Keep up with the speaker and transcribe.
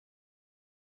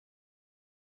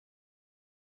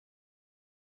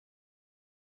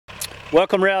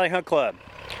Welcome Rally Hunt Club.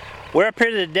 We're up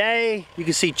here today. You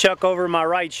can see Chuck over my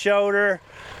right shoulder.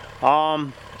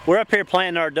 We're up here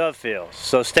planting our dove fields,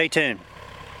 so stay tuned.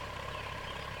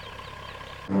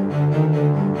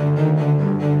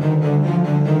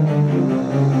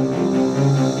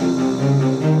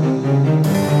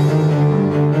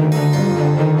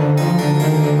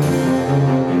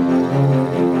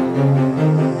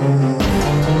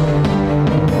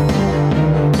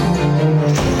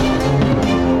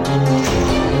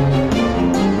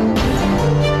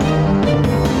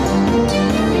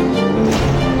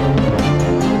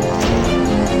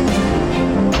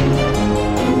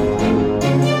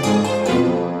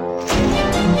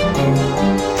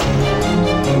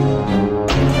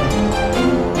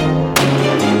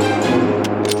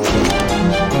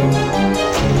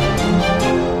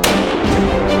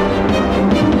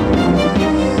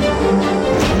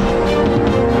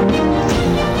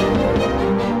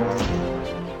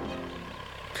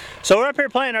 So we're up here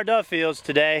planting our dove fields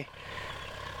today.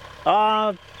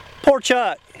 Poor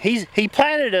Chuck, he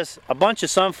planted us a bunch of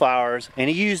sunflowers and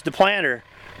he used the planter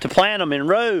to plant them in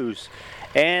rows,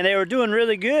 and they were doing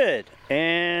really good,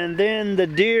 and then the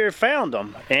deer found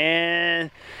them and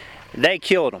they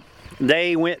killed them.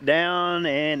 They went down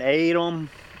and ate them,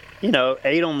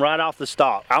 ate them right off the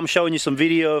stalk. I'm showing you some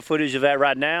video footage of that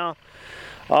right now.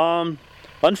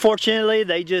 Unfortunately,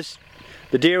 the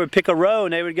deer would pick a row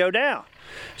and they would go down.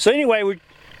 So anyway,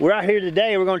 we're out here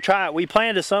today. We're going to try it. We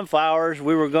planted sunflowers.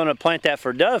 We were going to plant that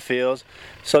for dove fields.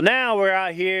 So now we're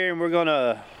out here and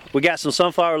we got some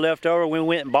sunflower left over. We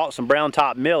went and bought some brown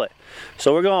top millet.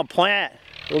 So we're going to plant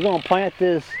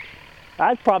this,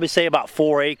 I'd probably say about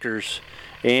 4 acres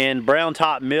in brown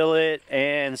top millet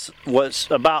and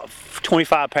what's about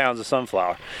 25 pounds of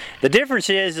sunflower. The difference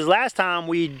is last time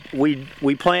we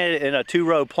planted in a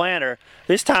 2-row planter.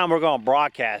 This time we're going to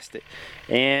broadcast it,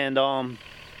 and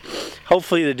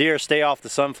hopefully the deer stay off the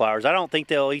sunflowers. I don't think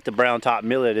they'll eat the brown top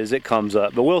millet as it comes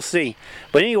up, but we'll see.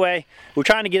 But anyway, we're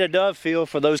trying to get a dove field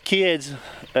for those kids,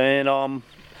 and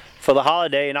for the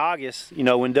holiday in August,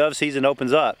 when dove season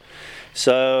opens up.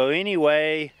 So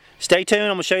anyway, stay tuned.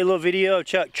 I'm going to show you a little video of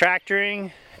Chuck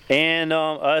tractoring and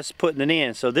us putting it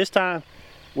in. So this time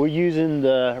we're using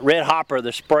the Red Hopper,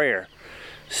 the sprayer.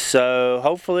 So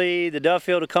hopefully the dove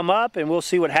field will come up and we'll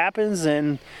see what happens.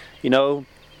 And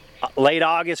late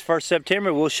August, 1st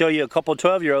September, we'll show you a couple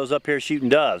 12-year-olds up here shooting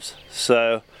doves.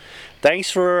 So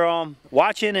thanks for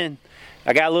watching, and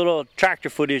I got a little tractor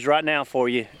footage right now for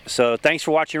you. So thanks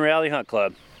for watching Rally Hunt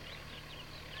Club.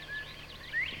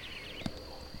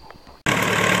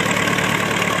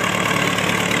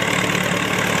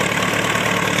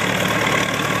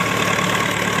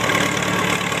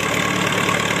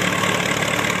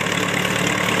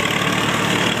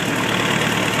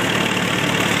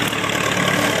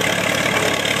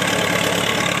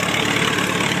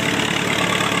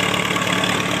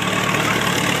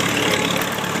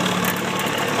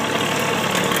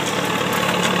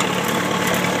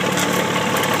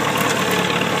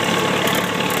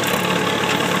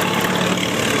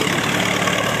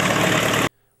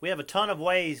 We have a ton of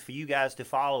ways for you guys to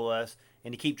follow us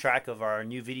and to keep track of our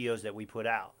new videos that we put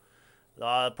out.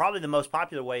 Probably the most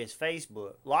popular way is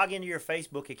Facebook. Log into your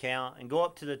Facebook account and go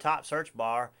up to the top search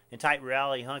bar and type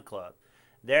Rally Hunt Club.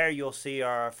 There you'll see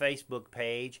our Facebook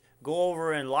page. Go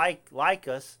over and like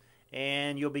us,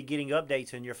 and you'll be getting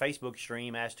updates in your Facebook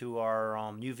stream as to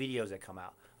our new videos that come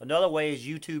out. Another way is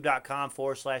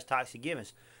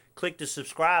youtube.com/ToxicGivens. Click the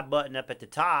subscribe button up at the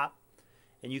top,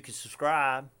 and you can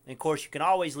subscribe. And of course, you can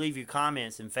always leave your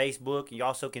comments in Facebook. You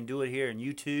also can do it here in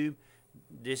YouTube.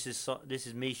 This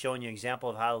is me showing you an example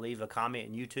of how to leave a comment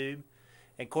in YouTube.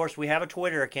 And of course, we have a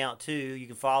Twitter account too. You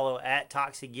can follow at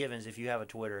ToxicGivens if you have a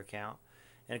Twitter account.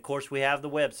 And of course, we have the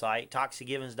website,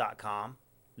 ToxicGivens.com.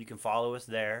 You can follow us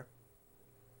there.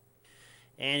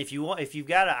 And if you've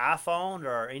got an iPhone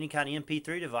or any kind of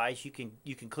MP3 device, you can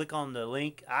click on the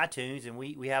link iTunes, and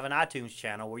we have an iTunes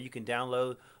channel where you can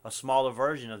download a smaller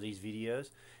version of these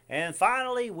videos. And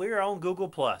finally, we're on Google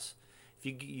Plus.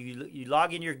 If you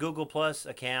log in your Google Plus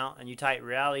account and you type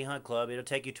Rally Hunt Club, it'll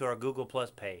take you to our Google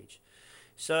Plus page.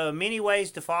 So many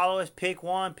ways to follow us. Pick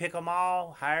one, pick them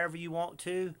all, however you want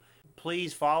to.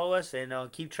 Please follow us and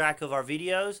keep track of our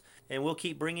videos, and we'll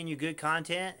keep bringing you good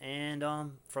content and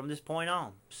from this point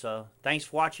on. So thanks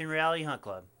for watching Rally Hunt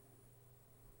Club.